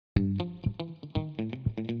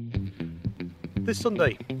This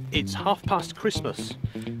Sunday, it's half past Christmas.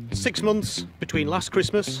 6 months between last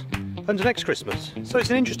Christmas and next Christmas. So it's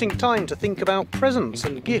an interesting time to think about presents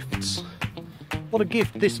and gifts. What a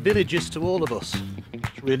gift this village is to all of us.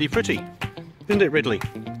 It's really pretty, isn't it, Ridley?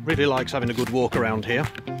 Ridley likes having a good walk around here.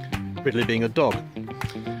 Ridley being a dog.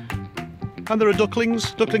 And there are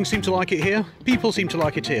ducklings. Ducklings seem to like it here. People seem to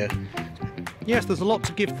like it here. Yes, there's a lot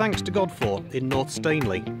to give thanks to God for in North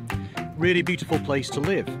Stainley. Really beautiful place to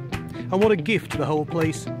live. And what a gift the whole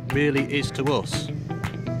place really is to us.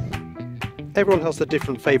 Everyone has their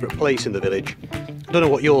different favourite place in the village. I don't know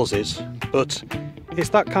what yours is, but it's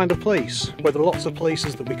that kind of place where there are lots of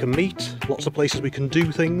places that we can meet, lots of places we can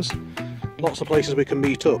do things, lots of places we can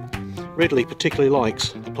meet up. Ridley particularly likes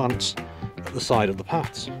the plants at the side of the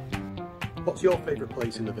paths. What's your favourite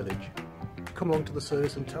place in the village? Come along to the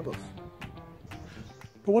service and tell us.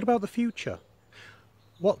 But what about the future?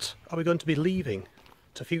 What are we going to be leaving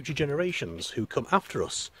to future generations who come after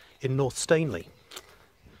us in North Stainley?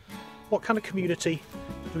 What kind of community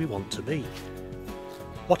do we want to be?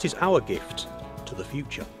 What is our gift to the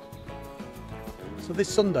future? So this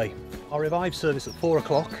Sunday, our Revive service at 4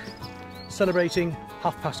 o'clock, celebrating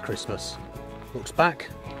half past Christmas, looks back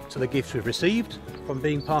to the gifts we've received from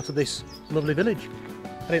being part of this lovely village,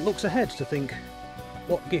 and it looks ahead to think,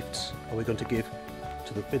 what gifts are we going to give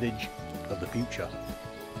to the village of the future?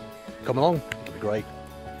 Come along, it'll be great.